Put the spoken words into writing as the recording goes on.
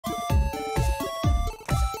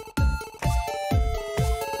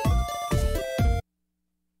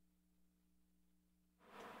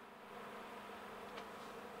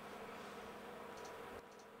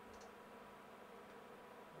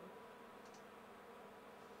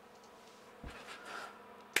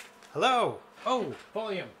Hello. Oh,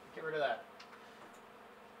 volume. Get rid of that.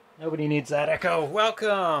 Nobody needs that echo.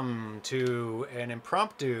 Welcome to an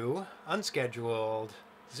impromptu, unscheduled,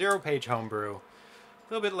 zero-page homebrew. A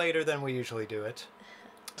little bit later than we usually do it.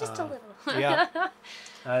 Just a little. Yeah.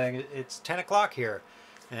 I think it's 10 o'clock here.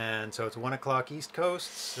 And so it's 1 o'clock East Coast,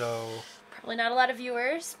 so... Probably not a lot of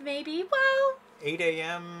viewers, maybe. Well... 8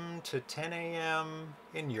 a.m. to 10 a.m.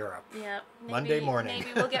 in Europe. Yeah. Maybe, Monday morning.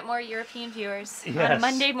 Maybe we'll get more European viewers Yes. on a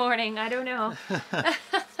Monday morning. I don't know.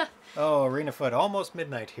 Oh, Arena Foot, almost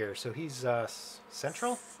midnight here. So he's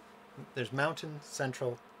central? There's mountain,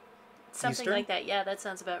 central, Something Eastern? like that. Yeah, that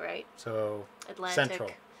sounds about right. So Atlantic. central.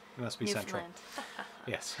 It must be central. Newfoundland.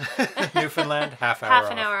 Yes. Newfoundland, half hour Half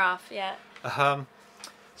off. an hour off, yeah.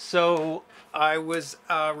 So I was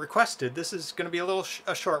requested, this is going to be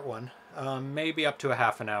a short one, maybe up to a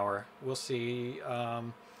half an hour. We'll see. I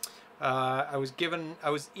was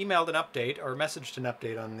emailed an update or messaged an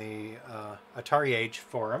update on the Atari Age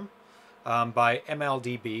forum by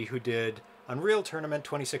MLDB, who did Unreal Tournament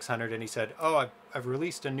 2600, and he said, oh, I've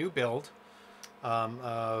released a new build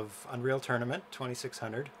of Unreal Tournament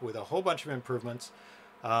 2600 with a whole bunch of improvements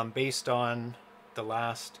based on the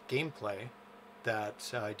last gameplay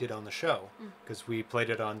that I did on the show, because we played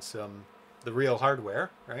it on the real hardware,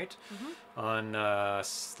 right? On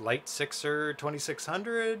Light Sixer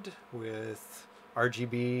 2600 with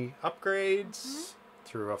RGB upgrades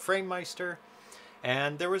through a Framemeister,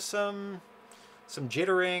 and there was some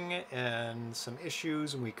jittering and some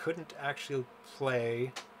issues, and we couldn't actually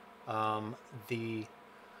play the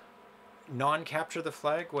non-capture the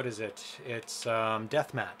flag. What is it? It's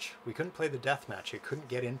deathmatch. We couldn't play the deathmatch. You couldn't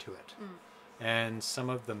get into it. And some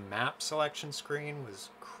of the map selection screen was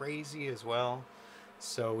crazy as well.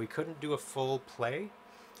 So we couldn't do a full play.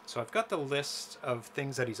 So I've got the list of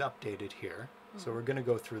things that he's updated here. So we're going to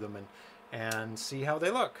go through them and see how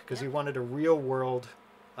they look. Because he wanted a real world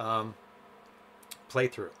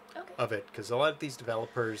playthrough of it. Because a lot of these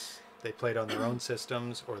developers, they play it on their own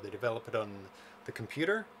systems or they develop it on the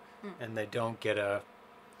computer. And they don't get a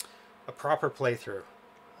proper playthrough.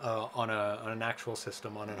 On an actual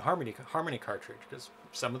system, on a Harmony cartridge, because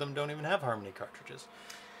some of them don't even have Harmony cartridges.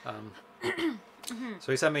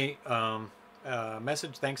 So he sent me a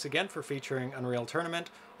message. Thanks again for featuring Unreal Tournament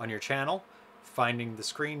on your channel. Finding the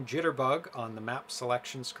screen jitterbug on the map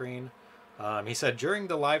selection screen. He said, during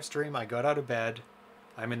the live stream, I got out of bed.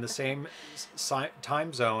 I'm in the same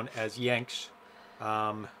time zone as Yanks,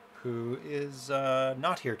 who is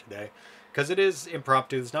not here today. Because it is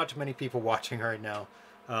impromptu. There's not too many people watching right now.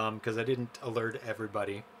 Because I didn't alert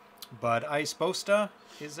everybody. But Ice Bosta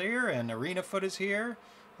is here, and Arena Foot is here,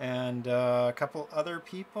 and a couple other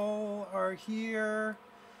people are here.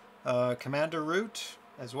 Commander Root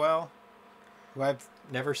as well, who I've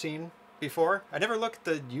never seen before. I never look at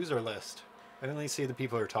the user list. I only see the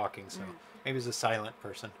people who are talking, so maybe it's a silent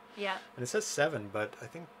person. Yeah. And it says 7, but I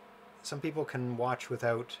think some people can watch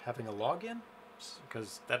without having a login,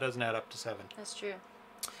 because that doesn't add up to 7. That's true.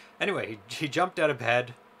 Anyway, he jumped out of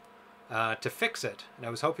bed to fix it, and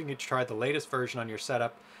I was hoping you'd try the latest version on your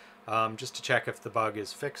setup just to check if the bug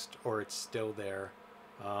is fixed or it's still there.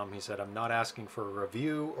 He said, I'm not asking for a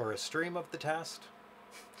review or a stream of the test.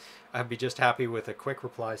 I'd be just happy with a quick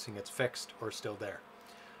reply saying it's fixed or still there.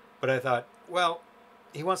 But I thought, well,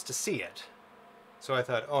 he wants to see it. So I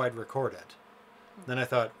thought, oh, I'd record it. Then I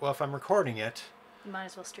thought, well, if I'm recording it, You might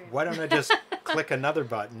as well stream. why don't I just click another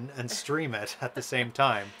button and stream it at the same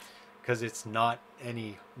time? Because it's not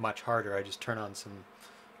any much harder. I just turn on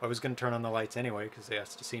I was going to turn on the lights anyway because they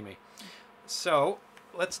asked to see me. So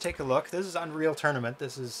let's take a look. This is Unreal Tournament.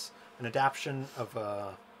 This is an adaptation of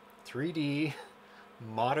a 3D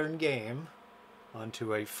modern game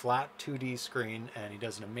onto a flat 2D screen, and he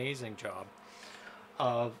does an amazing job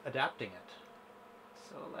of adapting it.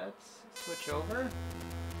 So let's switch over.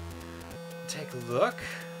 Take a look.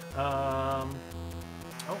 Oh,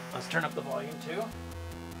 let's turn up the volume too.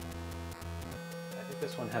 I think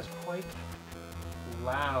this one has quite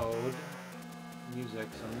loud music,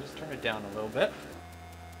 so I'm just turn it down a little bit.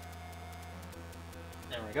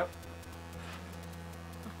 There we go.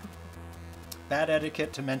 Bad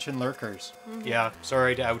etiquette to mention lurkers. Yeah,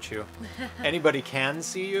 sorry to out you. Anybody can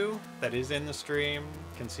see you that is in the stream,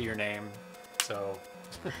 can see your name, so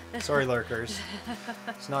sorry lurkers.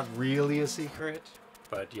 It's not really a secret,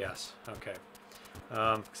 but yes, okay.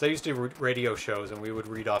 Because I used to do radio shows and we would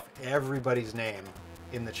read off everybody's name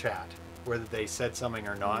in the chat, whether they said something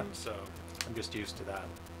or not, so I'm just used to that.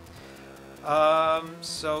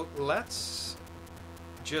 So let's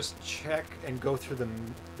just check and go through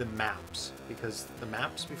the maps, because the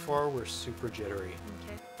maps before were super jittery.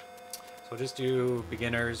 Okay. we'll just do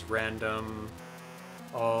beginners, random,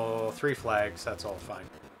 all 3 flags. That's all fine.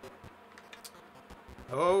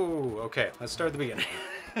 Oh, okay. Let's start at the beginning.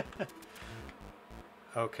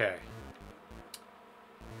 Okay.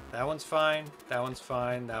 That one's fine. That one's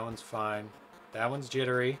fine. That one's fine. That one's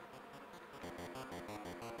jittery.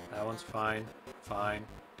 That one's fine. Fine.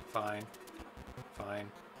 Fine. Fine.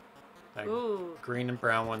 That Ooh. green and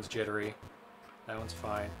brown one's jittery. That one's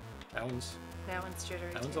fine. That one's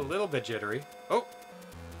jittery. That one's a little bit jittery. Oh!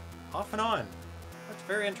 Off and on. That's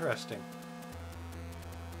very interesting.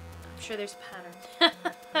 I'm sure there's a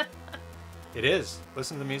pattern. It is.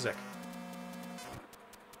 Listen to the music.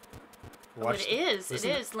 It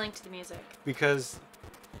is linked to the music. Because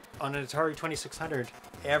on an Atari 2600,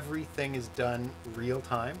 everything is done real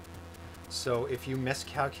time. So if you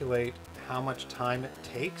miscalculate how much time it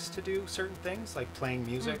takes to do certain things, like playing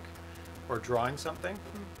music or drawing something,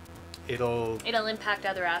 it'll impact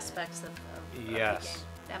other aspects of the game.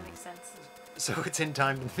 That makes sense. So it's in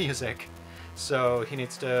time to the music. So he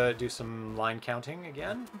needs to do some line counting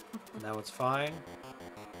again. And that one's fine.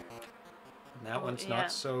 And that one's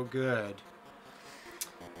not so good.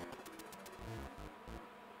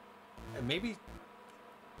 And maybe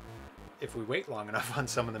if we wait long enough on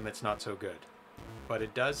some of them, it's not so good. But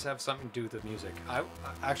it does have something to do with the music. I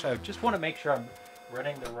just want to make sure I'm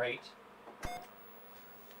running the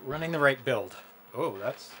right build. Oh,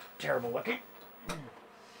 that's terrible looking.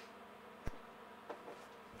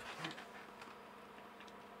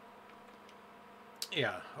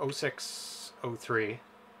 Yeah, 0603,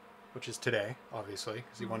 which is today, obviously,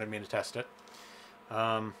 because he wanted me to test it.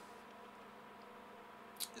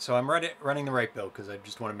 So I'm running the right build because I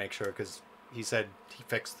just want to make sure, because he said he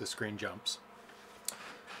fixed the screen jumps.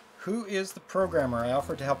 Who is the programmer? I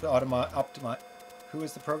offered to help optimize. Who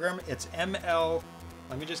is the programmer? It's ML.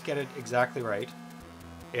 Let me just get it exactly right.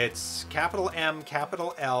 It's capital M,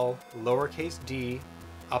 capital L, lowercase d,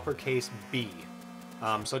 uppercase B.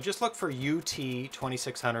 So just look for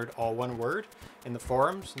UT2600, all one word, in the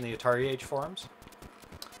forums, in the Atari Age forums,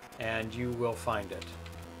 and you will find it.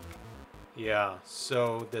 Yeah,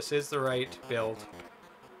 so this is the right build,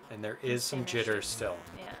 and there is some jitter still.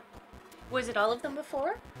 Yeah. Was it all of them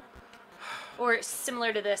before? Or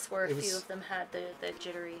similar to this, where a few of them had the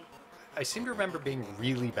jittery? I seem to remember being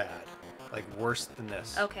really bad, like worse than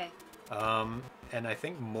this. Okay. And I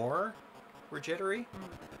think more were jittery.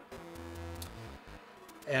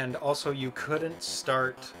 And also you couldn't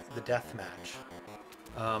start the death match.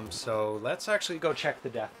 So let's actually go check the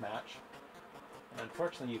death match.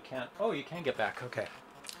 Unfortunately you can't. Oh, you can get back. Okay.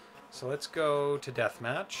 So let's go to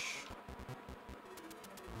deathmatch.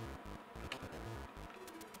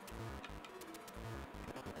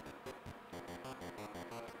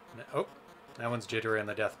 Oh, that one's jittery in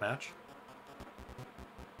the deathmatch.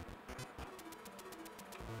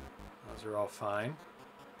 Those are all fine.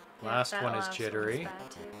 Last one is jittery.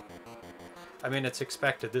 I mean, it's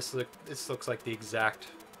expected. This looks like the exact.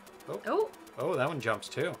 Oh. Oh, that one jumps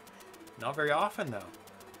too. Not very often though.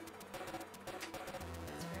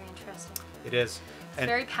 That's very interesting. It is. It's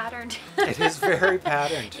very patterned. It is very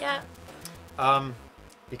patterned. Yeah.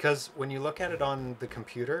 Because when you look at it on the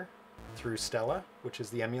computer through Stella, which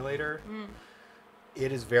is the emulator,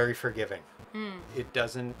 it is very forgiving. It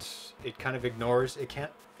doesn't. It kind of ignores.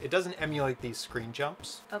 It doesn't emulate these screen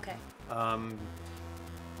jumps. Okay.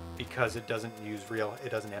 Because it doesn't use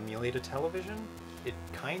it doesn't emulate a television. It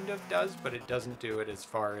kind of does, but it doesn't do it as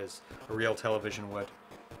far as a real television would.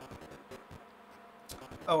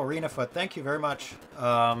 Oh, ArenaFoot, thank you very much.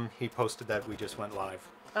 He posted that we just went live.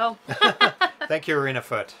 Oh. Thank you,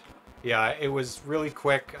 ArenaFoot. Yeah, it was really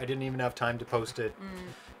quick. I didn't even have time to post it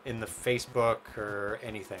in the Facebook or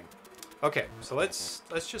anything. Okay, so let's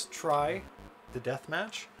just try the death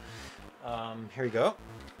match. Here you go.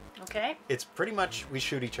 Okay. It's pretty much we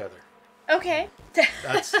shoot each other. Okay.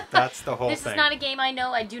 That's the whole thing. This is not a game I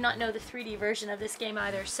know. I do not know the 3D version of this game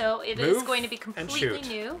either, so it is going to be completely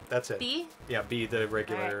new. That's it. B? Yeah, B, the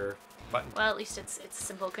regular button. Well, at least it's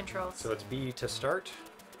simple controls. So it's B to start.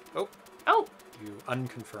 Oh. Oh. You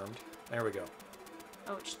unconfirmed. There we go.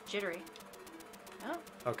 Oh, it's jittery. Oh.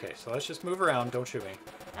 Okay, so let's just move around. Don't shoot me.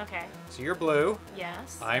 Okay. So you're blue.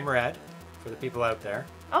 Yes. I'm red. For the people out there.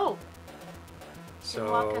 Oh.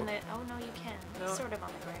 So. Walk on the. Oh no, you can. No. Sort of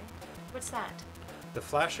on the gray. What's that? The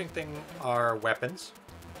flashing thing are weapons.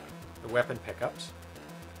 The weapon pickups.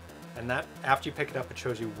 And that after you pick it up, it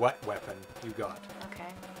shows you what weapon you got. Okay.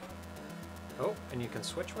 Oh, and you can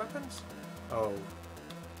switch weapons? Oh.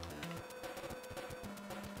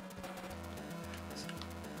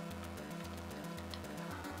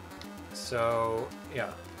 So,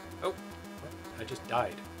 yeah. Oh, I just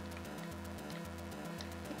died.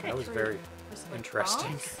 That was very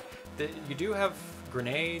interesting. You do have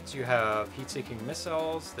grenades, you have heat-seeking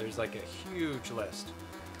missiles, there's like a huge list.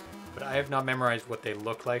 But I have not memorized what they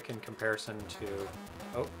look like in comparison to...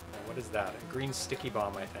 Oh, what is that? A green sticky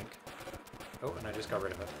bomb, I think. Oh, and I just got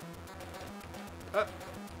rid of it. Oh.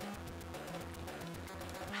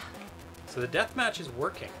 So the deathmatch is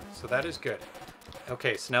working, so that is good.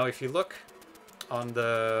 Okay, so now if you look on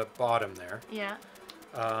the bottom there... Yeah.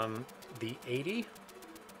 The 80...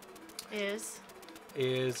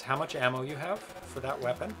 Is how much ammo you have for that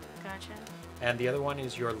weapon. Gotcha. And the other one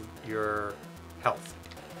is your health.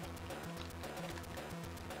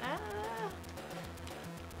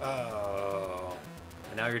 Oh.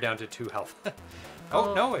 And now you're down to 2 health.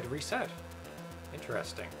 Oh, no, it reset.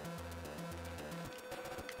 Interesting.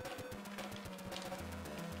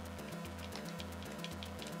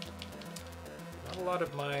 Not a lot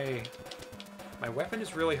of my weapon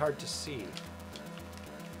is really hard to see.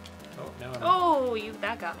 Oh, now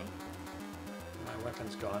that got me. My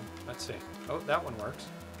weapon's gone. Let's see. Oh, that one works.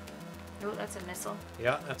 Oh, that's a missile.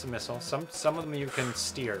 Yeah, that's a missile. Some of them you can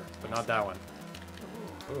steer, but not that one.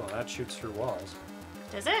 Oh, that shoots through walls.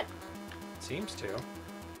 Does it? Seems to.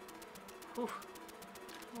 Ooh.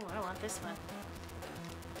 Oh, I want this one.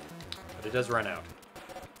 But it does run out.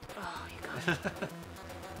 Oh, you got it.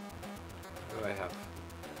 What do I have?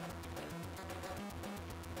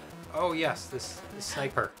 Oh, yes, this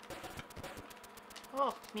sniper.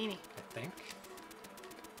 Oh, meanie. I think.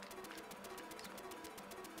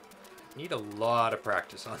 Need a lot of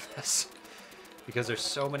practice on this because there's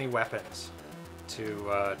so many weapons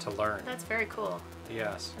to learn. That's very cool.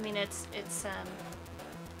 Yes. I mean, it's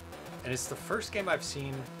and it's the first game I've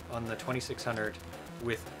seen on the 2600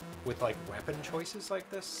 with like weapon choices like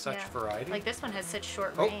this, such variety. Like this one has such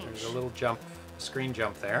short range. Oh, there's a little screen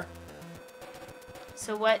jump there.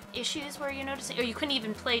 So what issues were you noticing? Or you couldn't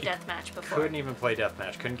even play deathmatch before? Couldn't even play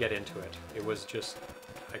deathmatch. Couldn't get into it. It was just,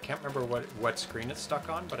 I can't remember what screen it's stuck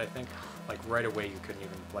on, but I think like right away you couldn't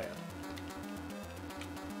even play it.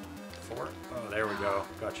 4? Oh, there we go.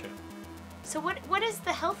 Gotcha. So what is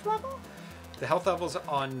the health level? The health level's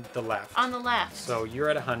on the left. On the left. So you're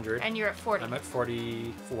at 100. And you're at 40. I'm at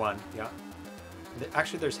 41. Yeah.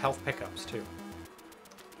 Actually, there's health pickups too.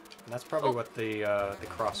 And that's probably what the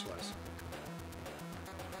cross was.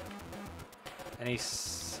 And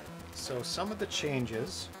so some of the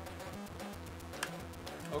changes.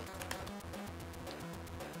 Oh.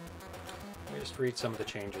 Let me just read some of the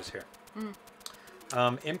changes here.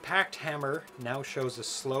 Impact hammer now shows a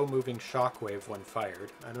slow-moving shockwave when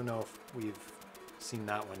fired. I don't know if we've seen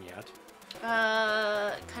that one yet.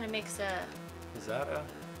 Kind of makes a... Is that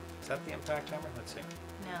the impact hammer? Let's see.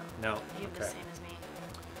 No. No. You have the same as me.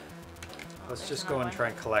 Let's just go and try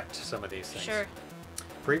and collect some of these things. Sure.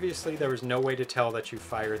 Previously, there was no way to tell that you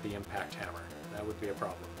fired the impact hammer. That would be a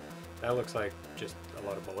problem. That looks like just a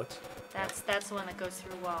lot of bullets. That's the one that goes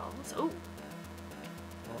through walls. Oh.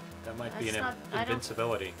 Well, that might be an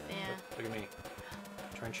invincibility. Yeah. Look at me.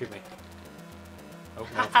 Try and shoot me. Oh,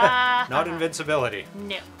 no. Not invincibility.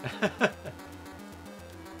 No.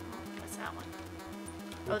 What's that one?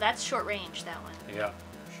 Oh, that's short range, that one. Yeah.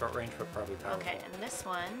 Short range, but probably powerful. Okay, and this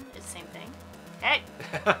one is the same thing. Hey!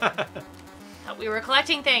 Thought we were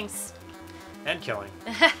collecting things. And killing.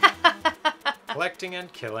 Collecting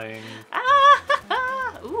and killing.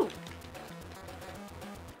 Ooh.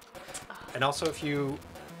 And also, if you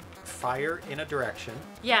fire in a direction,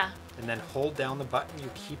 and then hold down the button,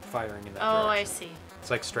 you keep firing in that direction. Oh, I see.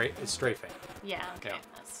 It's like it's strafing. Yeah. Okay. Yeah.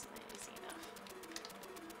 That's easy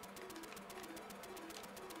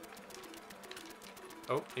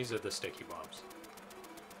enough. Oh, these are the sticky bombs.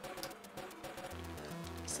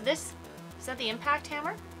 So this is that the impact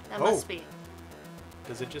hammer? That must be.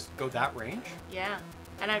 Does it just go that range? Yeah.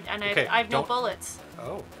 And I have no bullets.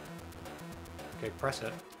 Oh. Okay, press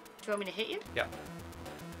it. Do you want me to hit you? Yeah.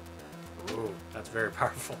 Ooh, that's very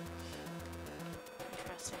powerful.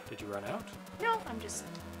 Interesting. Did you run out? No, I'm just...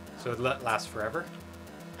 So it lasts forever?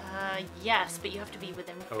 Yes, but you have to be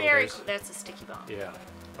within that's a sticky bomb. Yeah.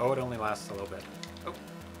 Oh, it only lasts a little bit. Oh.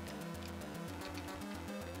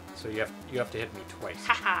 So you have to hit me twice.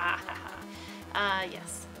 Ha ha ha ha.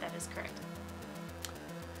 Yes, that is correct.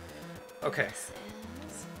 Okay. This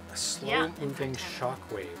is... A slow-moving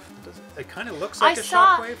shockwave. It kind of looks like a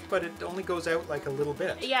shockwave, but it only goes out like a little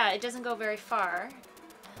bit. Yeah, it doesn't go very far.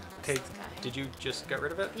 Okay, did you just get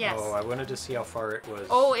rid of it? Yes. Oh, I wanted to see how far it was.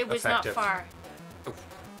 Oh, it was effective. not far. Oh,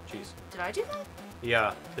 jeez. Did I do that?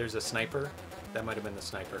 Yeah, there's a sniper. That might have been the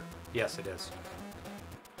sniper. Yes, it is.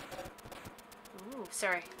 Ooh,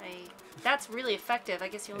 sorry. That's really effective. I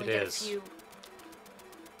guess you only get a few.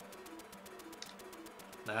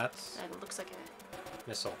 That's It looks like a...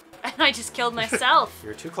 missile. And I just killed myself.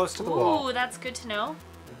 You're too close to the wall. Ooh, that's good to know.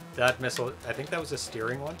 That missile, I think that was a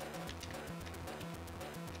steering one.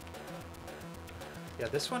 Yeah,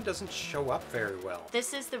 this one doesn't show up very well.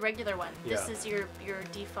 This is the regular one. Yeah. This is your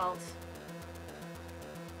default.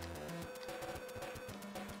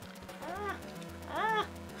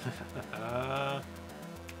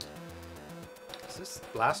 Does this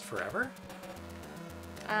last forever?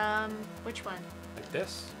 Which one? Like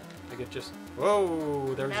this? Like it just...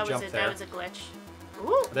 Whoa, there was a jump there. That was a glitch.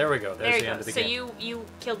 Ooh. There we go. There's There you the go. end of the So game. you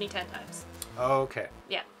killed me 10 times. Okay.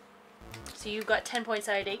 Yeah. So you got 10 points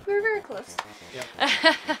out of 8. We were very close.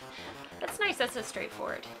 Yeah. That's nice. That's a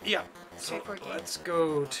straightforward. Yeah. So Straightforward game. let's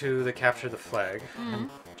go to the capture the flag and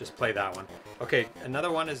just play that one. Okay,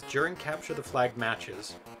 another one is during capture the flag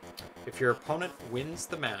matches, if your opponent wins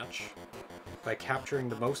the match by capturing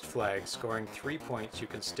the most flags, scoring 3 points, you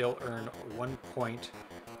can still earn 1 point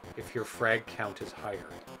if your frag count is higher.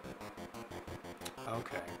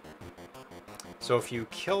 Okay. So if you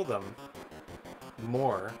kill them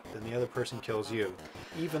more than the other person kills you,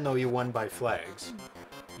 even though you won by flags,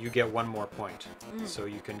 you get 1 more point. So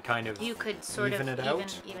you can kind of You could sort even of it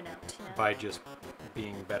out even out yeah. by just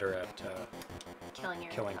being better at killing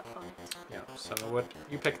your killing. opponent. yeah. So what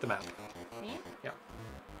you pick the map. Me? Yeah.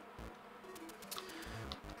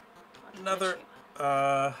 I'll Another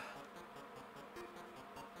glitch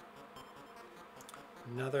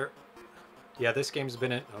another. Yeah, this game's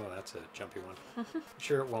been in. Oh, that's a jumpy one.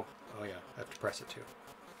 Sure, it won't. Oh yeah, I have to press it too.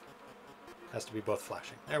 Has to be both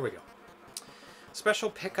flashing. There we go. Special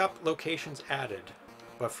pickup locations added,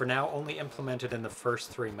 but for now only implemented in the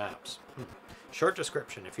first 3 maps. Short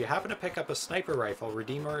description. If you happen to pick up a sniper rifle,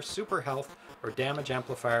 redeemer, super health, or damage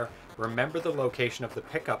amplifier, remember the location of the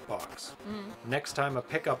pickup box. Next time a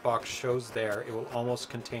pickup box shows there, it will almost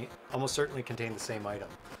certainly contain the same item.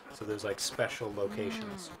 So there's like special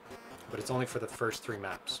locations. But it's only for the first 3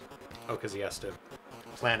 maps. Oh, because he has to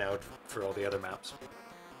plan out for all the other maps.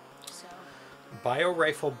 So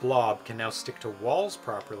Bio-rifle blob can now stick to walls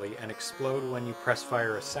properly and explode when you press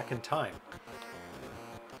fire a second time.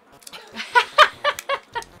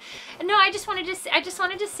 no, I just wanted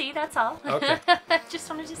to see. That's all. Okay. Just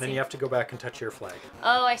wanted to see. Then you have to go back and touch your flag.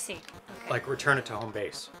 Oh, I see. Okay. Like return it to home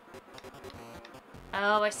base.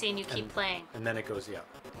 Oh, I see. And you keep playing. And then it goes, yeah.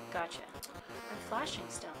 Gotcha. I'm flashing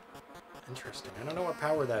still. Interesting. I don't know what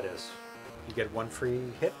power that is. You get 1 free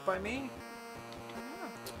hit by me?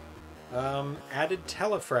 Added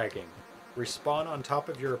telefragging. Respawn on top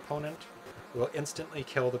of your opponent will instantly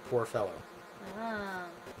kill the poor fellow.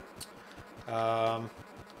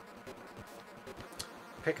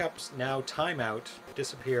 Pickups now timeout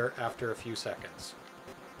disappear after a few seconds.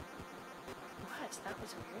 What? That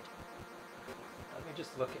was weird. Let me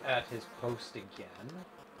just look at his post again.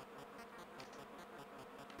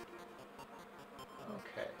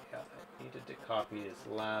 Okay, yeah, I needed to copy his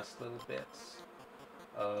last little bits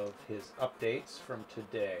of his updates from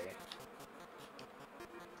today.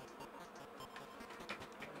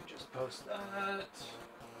 Let me just post that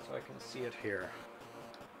so I can see it here.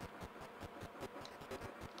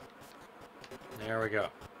 There we go.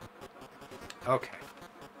 Okay.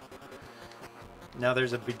 Now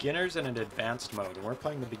there's a beginners and an advanced mode, and we're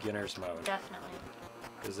playing the beginners mode. Definitely.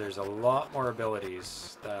 Because there's a lot more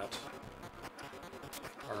abilities that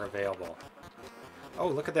are available. Oh,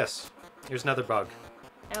 look at this. Here's another bug.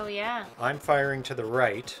 Oh, yeah. I'm firing to the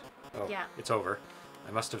right. Oh, Yeah. it's over.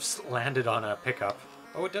 I must have landed on a pickup.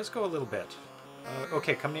 Oh, it does go a little bit.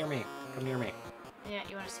 Okay, come near me. Come near me. Yeah,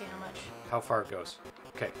 you want to see how much? How far it goes.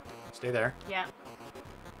 Okay, stay there. Yeah.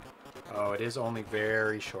 Oh, it is only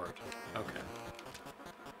very short. Okay.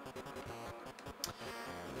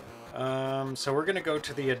 So we're going to go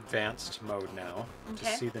to the advanced mode now to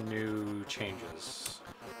Okay. see the new changes.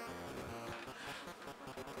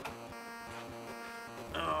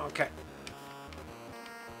 Okay.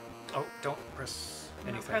 Oh, don't press I'm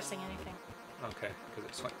anything. not pressing anything. Okay, because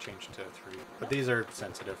it's like changed to 3. But these are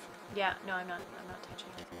sensitive. Yeah, no, I'm not touching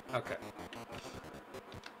it. Okay.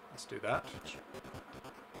 Let's do that.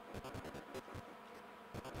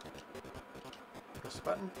 Press the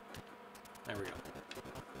button. There we go.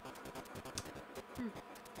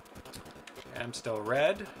 I'm still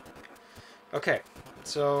red. Okay,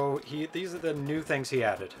 so these are the new things he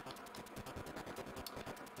added.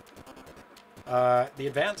 The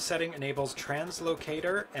advanced setting enables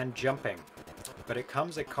translocator and jumping, but it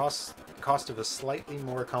comes at cost of a slightly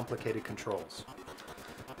more complicated controls.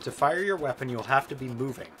 To fire your weapon, you'll have to be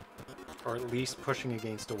moving, or at least pushing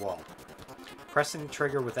against a wall. Pressing the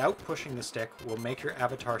trigger without pushing the stick will make your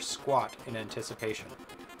avatar squat in anticipation.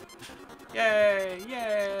 Yay!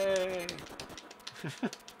 Yay!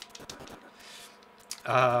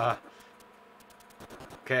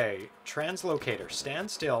 Okay, translocator. Stand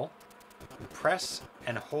still, and press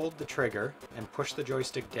and hold the trigger and push the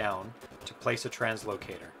joystick down to place a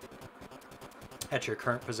translocator at your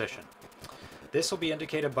current position. This will be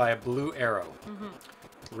indicated by a blue arrow.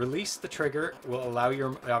 Release the trigger will allow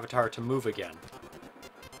your avatar to move again.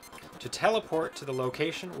 To teleport to the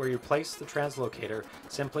location where you place the translocator,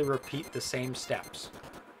 simply repeat the same steps.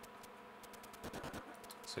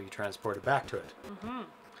 So you transport it back to it.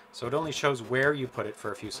 So it only shows where you put it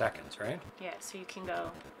for a few seconds, right? Yeah, so you can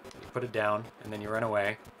go. You put it down, and then you run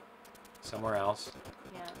away somewhere else.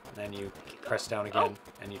 Yeah. And then you press down again,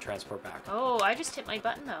 and you transport back. Oh, I just hit my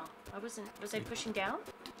button though. Was I pushing down?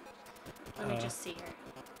 Let me just see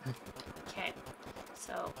here. Okay.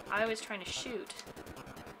 So I was trying to shoot.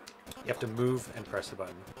 You have to move and press the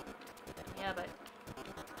button. Yeah, but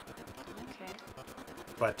okay.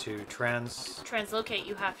 But to translocate,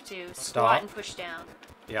 you have to Stop. squat and push down.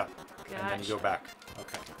 Yeah. And then you go Gotcha. back.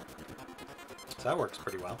 Okay. So that works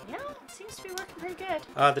pretty well. Yeah, it seems to be working pretty good.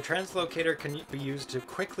 The translocator can be used to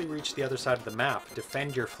quickly reach the other side of the map,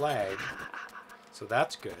 defend your flag. So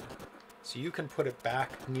that's good. So you can put it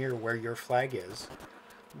back near where your flag is,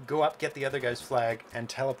 go up, get the other guy's flag, and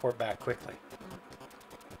teleport back quickly.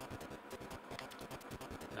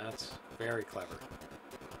 That's very clever.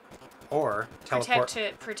 Or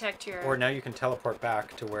teleport. Protect your. Or now you can teleport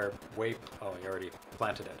back to where WIP. Oh, you already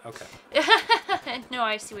planted it. Okay. No,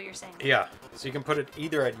 I see what you're saying. Yeah. So you can put it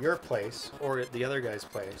either at your place or at the other guy's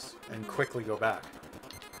place and quickly go back.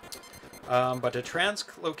 But a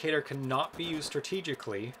translocator cannot be used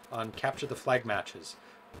strategically on capture the flag matches.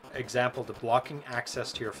 Example, to blocking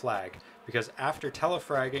access to your flag, because after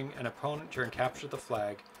telefragging an opponent during capture the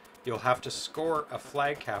flag, you'll have to score a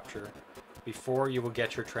flag capture before you will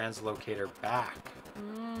get your translocator back.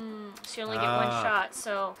 So you only get one shot,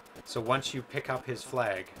 so... So once you pick up his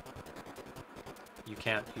flag, you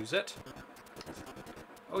can't use it?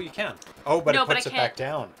 Oh, you can. Oh, but No, it but puts I it back can't-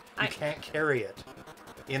 down. You can't carry it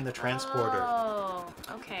in the transporter. Oh,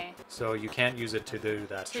 okay. So you can't use it to do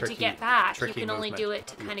that To tricky get back, you tricky can only movement. do it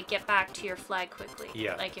to kind of get back to your flag quickly.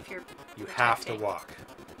 Yeah. Like if you're You have to protecting. walk.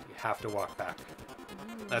 You have to walk back.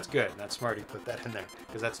 That's good. That's smart you put that in there,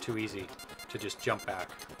 because that's too easy to just jump back.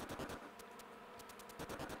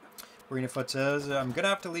 Marinafoot says, I'm going to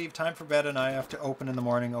have to leave. Time for bed, and I have to open in the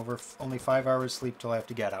morning. Over only 5 hours sleep till I have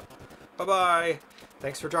to get up. Bye-bye.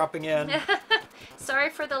 Thanks for dropping in. Sorry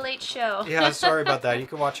for the late show. Yeah, sorry about that. You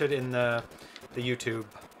can watch it in the YouTube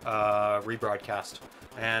rebroadcast.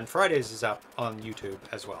 And Fridays is up on YouTube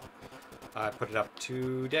as well. I put it up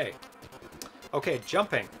today. Okay,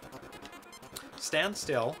 jumping. Stand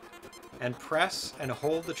still and press and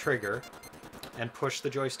hold the trigger and push the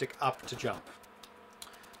joystick up to jump.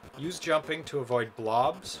 Use jumping to avoid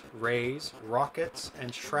blobs, rays, rockets,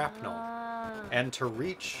 and shrapnel, and to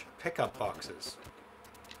reach pickup boxes.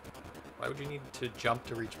 Why would you need to jump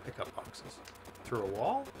to reach pickup boxes? Through a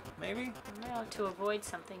wall, maybe? No, to avoid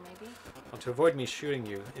something, maybe. Well, to avoid me shooting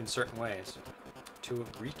you in certain ways. To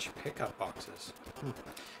reach pickup boxes.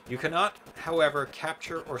 You cannot, however,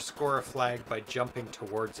 capture or score a flag by jumping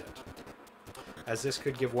towards it, as this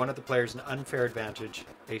could give one of the players an unfair advantage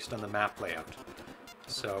based on the map layout.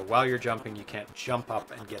 So while you're jumping, you can't jump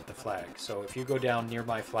up and get the flag. So if you go down near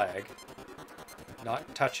my flag,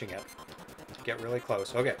 not touching it, get really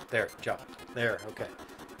close. Okay, there, jump. There, okay.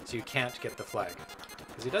 So you can't get the flag,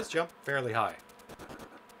 because he does jump fairly high.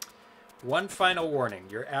 One final warning,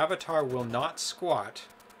 your avatar will not squat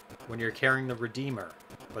when you're carrying the Redeemer,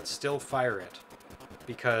 but still fire it,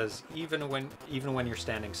 because even when you're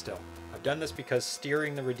standing still. I've done this because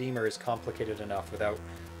steering the Redeemer is complicated enough without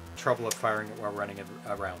trouble of firing it while running it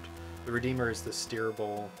around. The Redeemer is the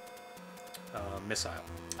steerable missile,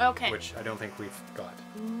 Okay. which I don't think we've got.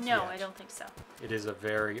 No, yet. I don't think so. It is a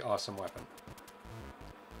very awesome weapon.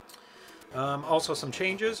 Also some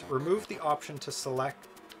changes. Remove the option to select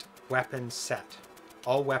weapon set.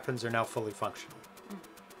 All weapons are now fully functional.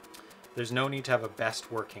 There's no need to have a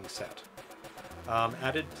best working set.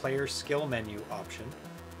 Added player skill menu option.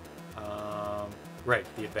 Right,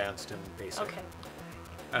 the advanced and basic. Okay.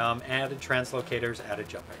 Added translocators, added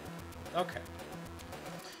jumping. Okay.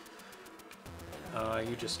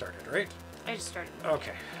 You just started, right? I just started.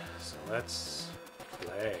 Okay, so let's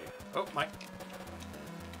play. Oh, Mike.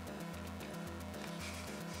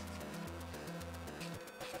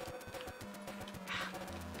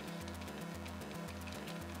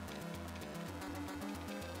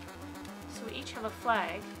 So we each have a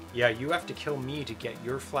flag. Yeah, you have to kill me to get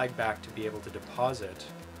your flag back to be able to deposit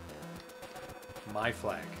my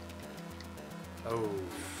flag. Oh.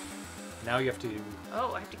 Now you have to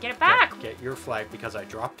Oh, I have to get it back. get your flag because I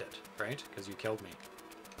dropped it, right? Because you killed me.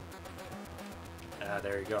 Ah,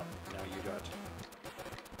 there you go. Now you got it.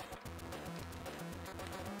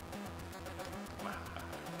 Wow.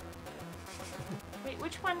 Wait,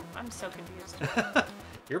 which one? I'm so confused.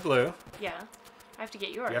 You're blue. Yeah. I have to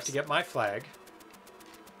get yours. You have to get my flag.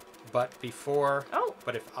 But before... Oh!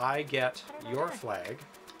 But if I get How did I your die? flag,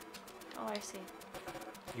 Oh, I see.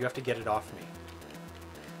 you have to get it off me.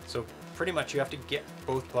 So pretty much you have to get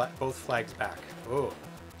both flags back. Oh,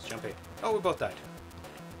 it's jumpy. Oh, we both died.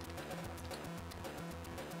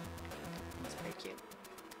 That's pretty cute.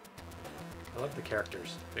 I love the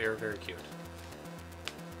characters. They are very cute.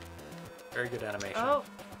 Very good animation. Oh,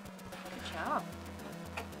 good job.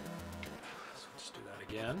 So let's do that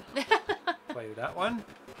again. Play that one.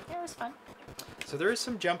 Yeah, it was fun. So there is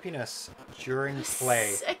some jumpiness during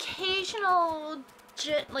play. Occasional,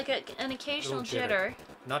 like an occasional Little jitter.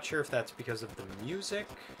 Not sure if that's because of the music.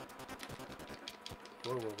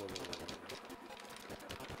 Whoa, whoa, whoa, whoa,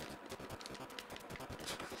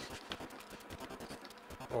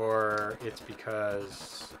 whoa. Or it's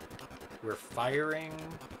because we're firing.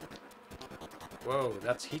 Whoa,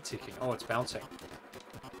 that's heat seeking. Oh, it's bouncing.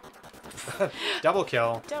 Double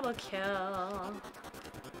kill. Double kill.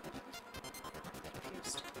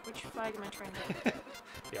 Confused. Which flag am I trying to get?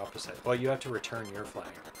 The opposite. Well, you have to return your flag,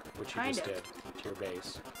 which you Kind just of. did to your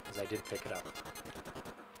base, because I did pick it up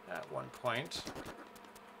at one point.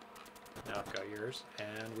 Now I've got yours,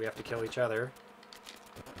 and we have to kill each other.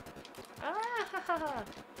 Ah, ha, ha, ha.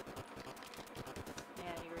 Yeah,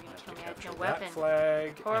 you were going to kill me. I have Capture no weapon. that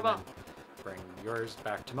flag. Horrible. And then bring yours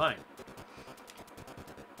back to mine.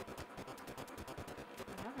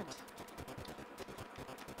 I haven't.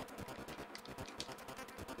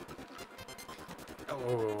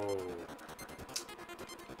 Oh.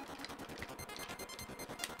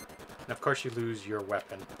 And of course you lose your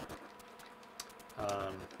weapon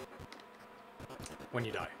when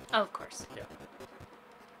you die. Oh, of course. Yeah.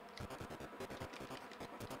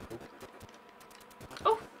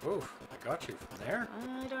 Oh! Oh, I got you from there.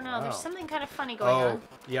 I don't know. Wow. There's something kind of funny going Oh, on.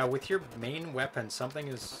 yeah, with your main weapon,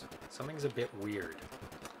 something's a bit weird.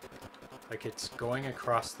 Like it's going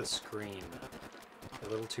across the screen a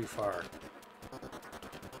little too far.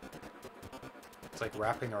 It's like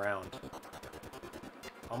wrapping around.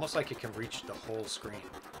 Almost like it can reach the whole screen.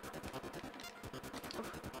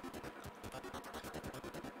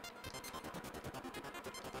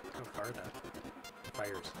 How far that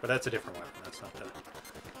fires. But that's a different weapon. That's not the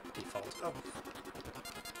default. Oh.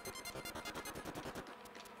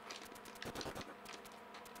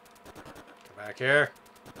 Come back here.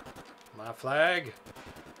 My flag.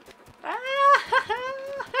 Ah!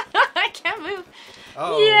 I can't move.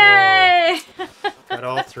 Oh. Yay! Got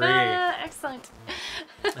all three. Excellent.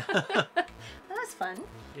 That was fun.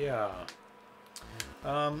 Yeah.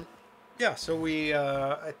 Yeah, so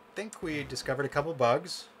I think we discovered a couple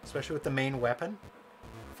bugs, especially with the main weapon.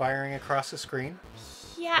 Firing across the screen.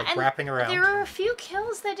 Yeah, Like and wrapping around. there were a few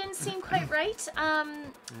kills that didn't seem quite right.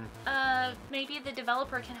 Maybe the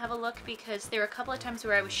developer can have a look because there were a couple of times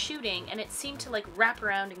where I was shooting and it seemed to like wrap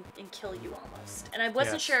around and kill you almost. And I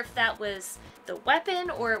wasn't Yes. sure if that was the weapon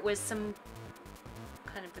or it was some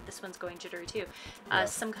kind of, but this one's going jittery too. Yeah.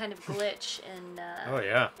 Some kind of glitch in Oh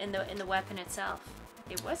yeah. in the weapon itself.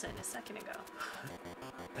 It wasn't a second ago.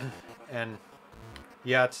 And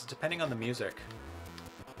yeah, it's depending on the music.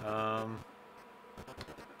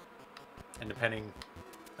 And depending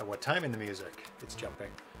at what time in the music it's jumping.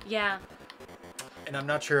 Yeah. And I'm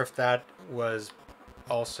not sure if that was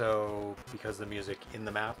also because the music in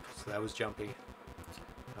the map, so that was jumpy.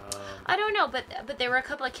 I don't know, but there were a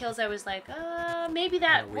couple of kills I was like, maybe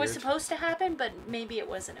that Kinda was weird. supposed to happen, but maybe it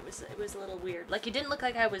wasn't. It was a little weird. Like it didn't look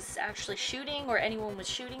like I was actually shooting or anyone was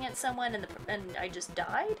shooting at someone, and I just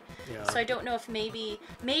died. Yeah. So I don't know if maybe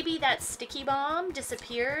that sticky bomb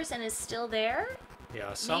disappears and is still there.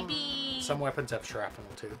 Yeah, some maybe- some weapons have shrapnel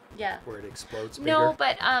too, Yeah. where it explodes bigger. No,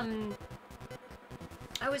 but I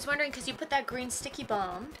was wondering because you put that green sticky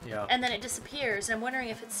bomb, Yeah. and then it disappears. And I'm wondering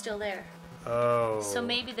if it's still there. Oh. So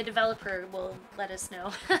maybe the developer will let us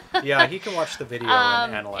know. Yeah, he can watch the video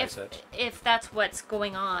and analyze it. If that's what's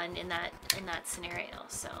going on in that scenario.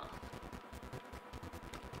 So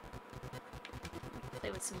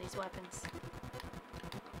play with some of these weapons.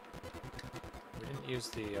 We didn't use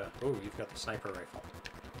the. Oh, you've got the sniper rifle.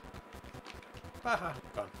 Haha,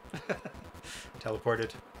 gone.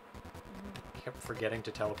 Teleported. Kept forgetting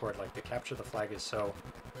to teleport. Like the capture the flag is so.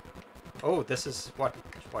 Oh, this is what?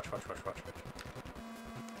 Watch.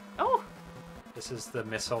 Oh, This is the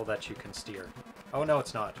missile that you can steer. Oh, no,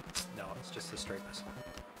 it's not. No, it's just a straight missile.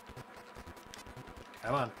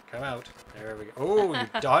 Come on, come out. There we go. Oh, you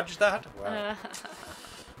dodged that? Wow.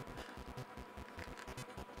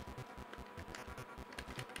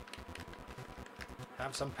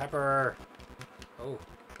 Have some pepper. Oh.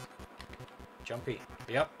 Jumpy.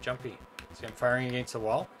 Yep, jumpy. See, I'm firing against the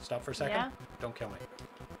wall. Stop for a second. Yeah. Don't kill me.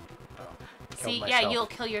 Oh, See, killed yeah, myself. you'll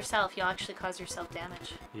kill yourself. You'll actually cause yourself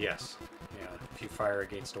damage. Yes. Yeah, if you fire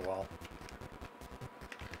against a wall.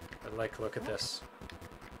 But like, look at this.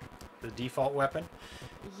 The default weapon.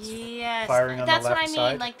 Yes. Firing on the That's what I left mean.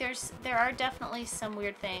 side. Like, there are definitely some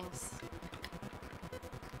weird things.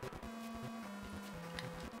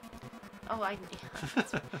 Oh,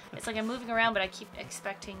 it's like I'm moving around, but I keep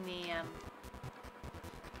expecting the,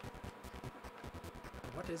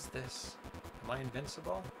 What is this? Am I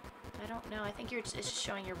invincible? I don't know. I think it's just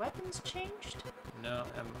showing your weapons changed. No,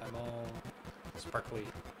 I'm all sparkly.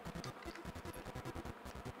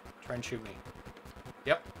 Try and shoot me.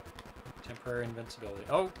 Yep. Temporary invincibility.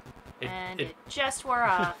 Oh! It just wore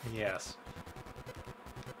off. Yes.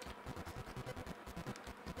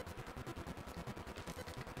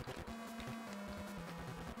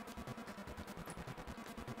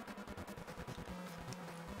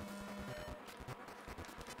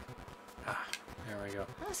 Ah, there we go.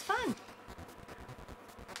 That was fun.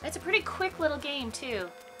 It's a pretty quick little game, too.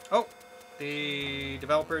 Oh! The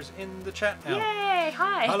developers in the chat now. Yay!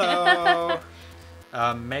 Hi! Hello!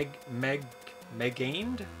 Megained?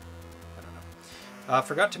 I don't know.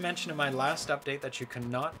 Forgot to mention in my last update that you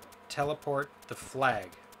cannot teleport the flag.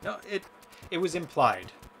 No, it was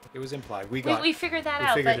implied. It was implied. We figured that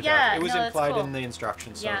out, figured but it yeah, out. It was no, implied that's cool. in the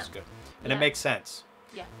instructions, so Yeah. it's good. And Yeah. it makes sense.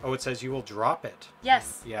 Yeah. Oh, it says you will drop it.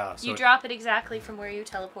 Yes. Yeah. So You drop it exactly from where you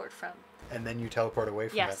teleport from. and then you teleport away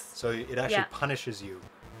from Yes. it. So it actually Yeah. punishes you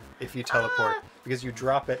if you teleport because you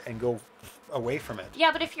drop it and go away from it.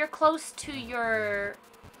 Yeah, but if you're close to your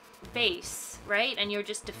base, right, and you're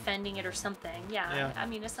just defending it or something, Yeah, I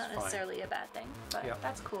mean, it's not it's fine. necessarily a bad thing, but Yeah.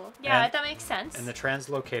 that's cool. Yeah, And- that makes sense. And the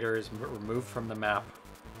translocator is removed from the map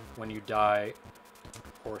when you die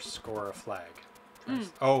or score a flag.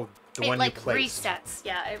 Oh, the it one like you placed. resets.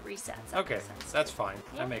 Yeah, it resets. That Okay, makes sense. that's fine.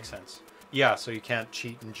 Yeah. That makes sense. Yeah, so you can't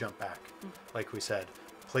cheat and jump back. Like we said,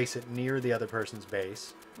 place it near the other person's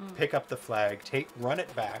base, pick up the flag, run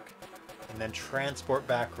it back, and then transport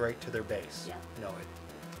back right to their base. Yeah. No,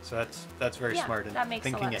 so that's very Yeah, smart in that makes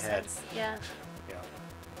thinking a lot ahead. of sense. Yeah. Yeah.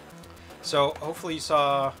 So hopefully you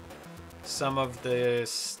saw some of the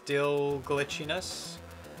still glitchiness.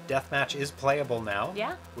 Deathmatch is playable now.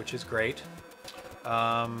 Yeah. Which is great.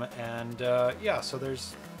 Yeah, so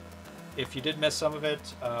there's, if you did miss some of it,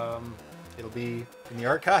 it'll be in the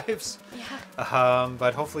archives. Yeah.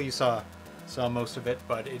 But hopefully you saw most of it.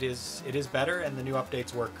 But it is better, and the new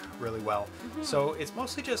updates work really well. So it's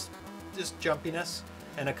mostly just jumpiness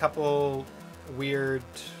and a couple weird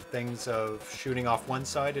things of shooting off one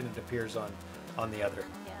side and it appears on the other.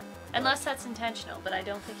 Yeah. Unless that's intentional, but I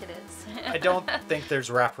don't think it is. I don't think there's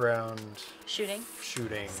wraparound Shooting.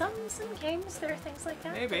 Some games there are things like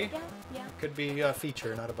that. Maybe. but Yeah. could be a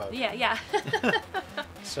feature, not a bug. Yeah.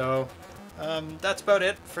 So that's about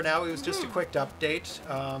it for now. It was just a quick update,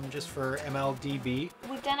 just for MLDB.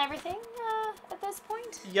 We've done everything at this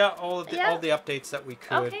point. Yeah, all the updates that we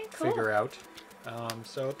could Okay, cool. figure out.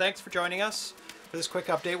 So thanks for joining us for this quick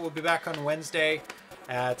update. We'll be back on Wednesday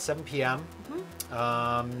at 7 p.m.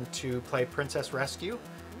 To play Princess Rescue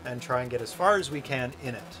and try and get as far as we can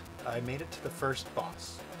in it. I made it to the first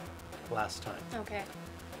boss last time. Okay.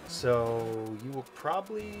 So you will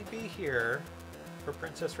probably be here for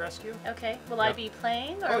Princess Rescue. Okay. Will I Yep. be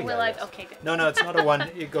playing, or Oh, yeah, will I? yes. Okay, good. No, it's not a one.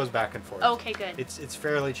 It goes back and forth. Okay, good. It's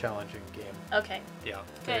fairly challenging game. Okay. Yeah,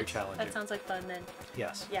 Good. very challenging. That sounds like fun then.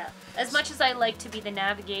 Yes. Yeah. As much as I like to be the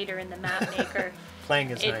navigator and the map maker,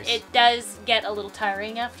 Playing is nice. it does get a little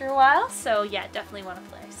tiring after a while. So yeah, definitely want to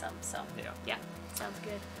play some. So Yeah. sounds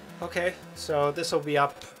good. Okay, so this will be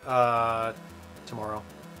up tomorrow,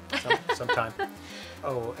 sometime.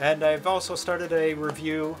 Oh, and I've also started a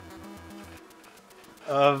review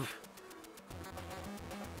of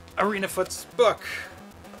ArenaFoot's book,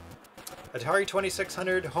 Atari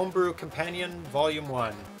 2600 Homebrew Companion Volume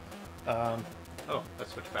 1. Oh,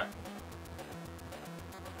 let's switch back.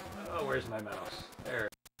 Oh, where's my mouse? There.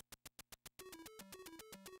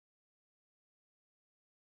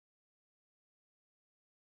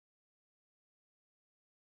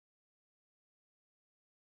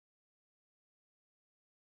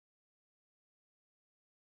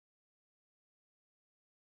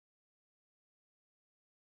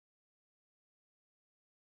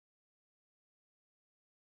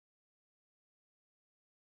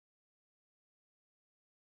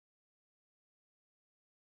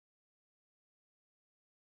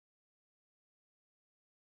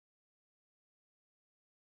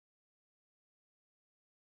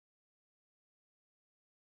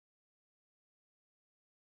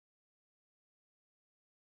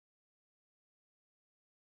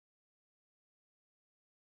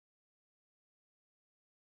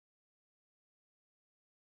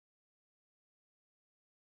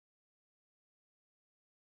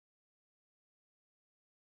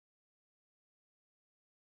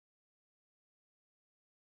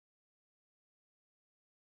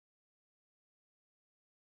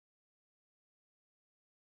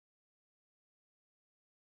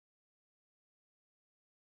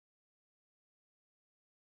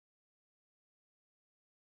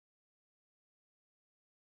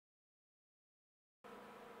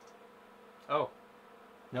 Oh.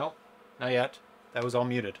 No, not yet. That was all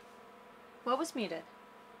muted. What was muted?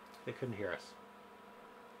 They couldn't hear us.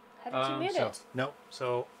 How did you mute so, it? No,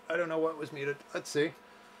 so I don't know what was muted. Let's see.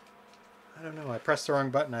 I don't know. I pressed the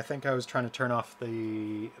wrong button. I think I was trying to turn off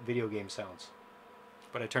the video game sounds.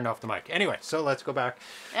 But I turned off the mic. Anyway, so let's go back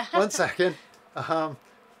 1 second.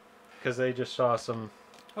 Because they just saw some...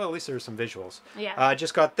 Well, at least there were some visuals. Yeah. I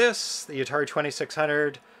just got this, the Atari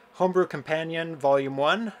 2600 Homebrew Companion Volume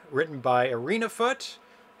 1, written by ArenaFoot.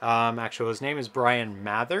 Actually, his name is Brian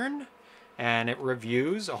Mathern. And it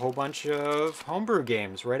reviews a whole bunch of homebrew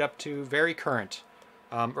games, right up to very current.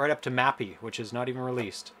 Right up to Mappy, which is not even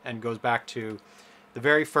released. And goes back to the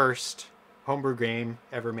very first homebrew game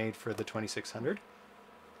ever made for the 2600.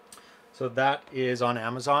 So that is on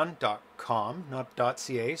Amazon.com, not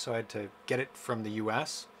 .ca, so I had to get it from the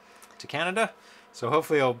US to Canada. So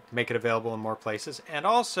hopefully I'll make it available in more places. And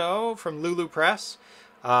also from Lulu Press,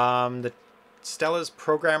 the Stella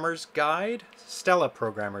Programmer's Guide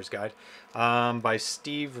by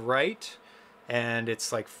Steve Wright. And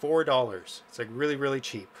it's like $4. It's like really, really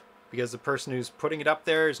cheap. Because the person who's putting it up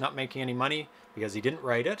there is not making any money because he didn't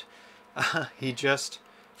write it. He just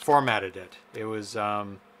formatted it. It was...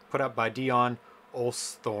 put up by Dion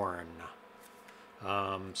Olsthorn.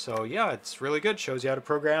 So yeah, it's really good. Shows you how to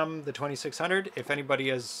program the 2600. If anybody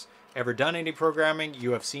has ever done any programming,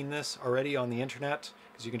 you have seen this already on the internet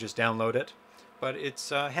because you can just download it. But it's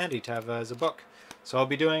handy to have as a book. So I'll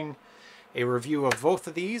be doing a review of both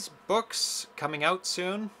of these books coming out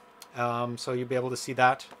soon. So you'll be able to see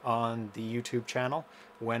that on the YouTube channel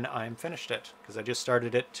when I'm finished it because I just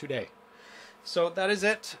started it today. So that is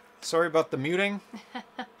it. Sorry about the muting.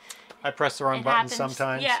 I press the wrong button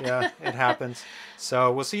sometimes. Yeah, it happens.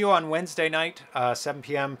 So we'll see you on Wednesday night, 7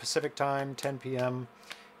 p.m. Pacific time, 10 p.m.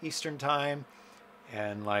 Eastern time,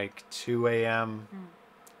 and like 2 a.m.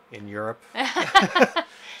 in Europe.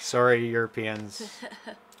 Sorry, Europeans.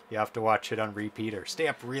 You have to watch it on repeat or stay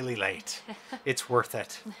up really late. It's worth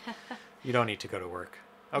it. You don't need to go to work.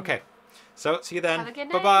 Okay. So see you then. Have a good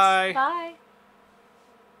night. Bye-bye. Bye.